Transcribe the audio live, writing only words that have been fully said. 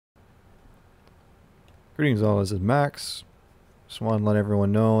Greetings all, this is Max. Just want to let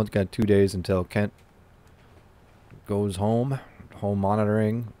everyone know it's got 2 days until Kent goes home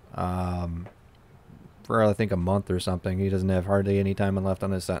monitoring, for I think a month or something. He doesn't have hardly any time left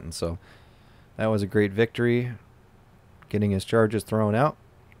on his sentence, so that was a great victory, getting his charges thrown out.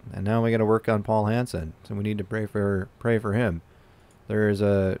 And now we got to work on Paul Hansen, so we need to pray for him. There's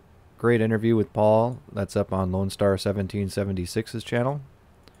a great interview with Paul that's up on Lone Star 1776's channel,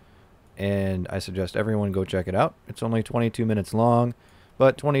 and I suggest everyone go check it out. It's only 22 minutes long,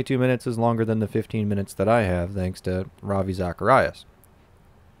 but 22 minutes is longer than the 15 minutes that I have, thanks to Ravi Zacharias.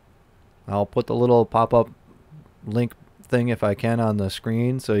 I'll put the little pop-up link thing, if I can, on the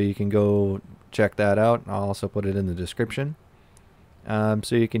screen so you can go check that out. I'll also put it in the description,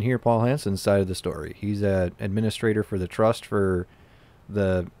 so you can hear Paul Hansen's side of the story. He's an administrator for the trust for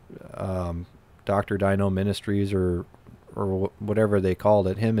the Dr. Dino Ministries, or whatever they called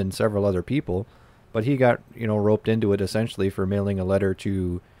it, him and several other people. But he got, roped into it essentially for mailing a letter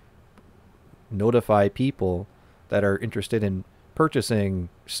to notify people that are interested in purchasing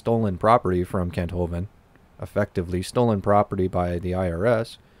stolen property from Kent Hovind, effectively stolen property by the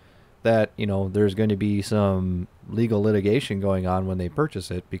IRS, that, there's going to be some legal litigation going on when they purchase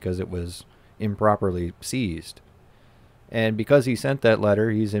it because it was improperly seized. And because he sent that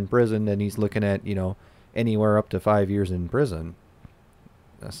letter, he's in prison, and he's looking at, anywhere up to 5 years in prison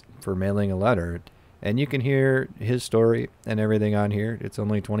for mailing a letter. And you can hear his story and everything on here. It's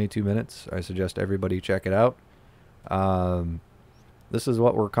only 22 minutes. I suggest everybody check it out. This is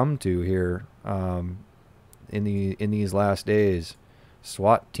what we're come to here in these last days.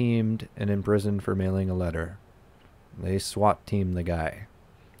 SWAT teamed and imprisoned for mailing a letter. They SWAT teamed the guy.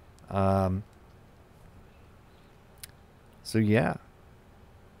 So yeah,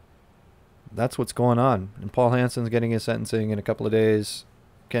 that's what's going on. And Paul Hansen's getting his sentencing in a couple of days.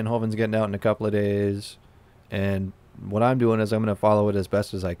 Ken Hovind's getting out in a couple of days. And what I'm doing is I'm going to follow it as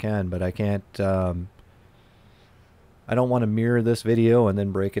best as I can, but I can't, I don't want to mirror this video and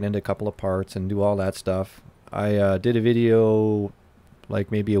then break it into a couple of parts and do all that stuff. I did a video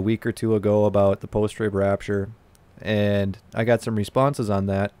like maybe a week or two ago about the post-trib rapture, and I got some responses on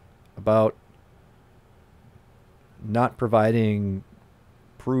that about not providing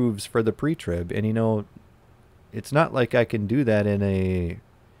proofs for the pre-trib. And it's not like I can do that in a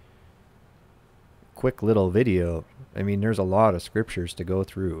quick little video. I mean, there's a lot of scriptures to go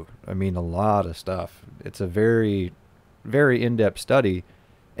through. I mean, a lot of stuff. It's a very, very in-depth study,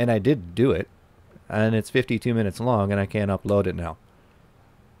 and I did do it, and it's 52 minutes long, and I can't upload it now.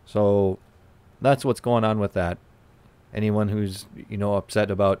 So that's what's going on with that. Anyone who's, upset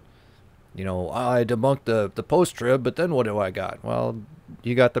about, I debunked the post-trib, but then what do I got? Well,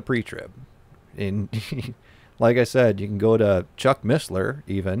 you got the pre-trib. And like I said, you can go to Chuck Missler,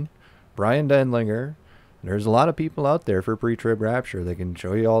 even, Brian Denlinger. There's a lot of people out there for pre-trib rapture. They can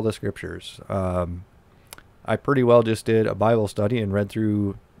show you all the scriptures. I pretty well just did a Bible study and read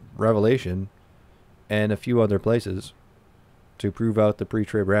through Revelation and a few other places to prove out the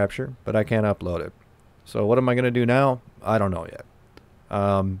pre-trib rapture, but I can't upload it. So what am I going to do now? I don't know yet.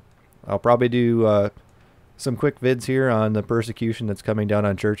 I'll probably do some quick vids here on the persecution that's coming down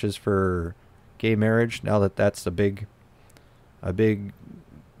on churches for gay marriage, now that that's a big hubbub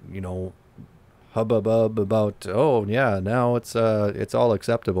about, oh yeah, now it's all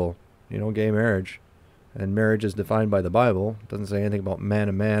acceptable, gay marriage. And marriage is defined by the Bible. It doesn't say anything about man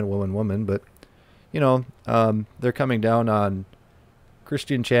and man, woman woman, but they're coming down on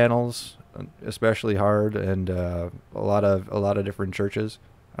Christian channels especially hard, and a lot of different churches.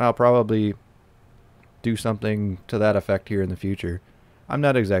 I'll probably do something to that effect here in the future. I'm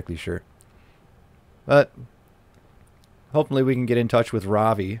not exactly sure, but hopefully we can get in touch with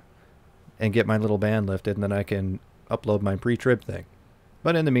Ravi and get my little ban lifted, and then I can upload my pre-trib thing.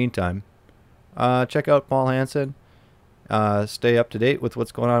 But in the meantime, check out Paul Hansen. Stay up to date with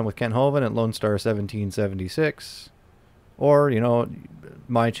what's going on with Kent Hovind at Lone Star 1776, or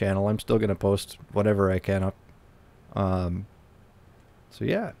my channel. I'm still gonna post whatever I can up. So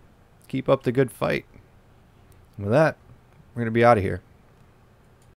yeah, keep up the good fight. With that, we're gonna be out of here.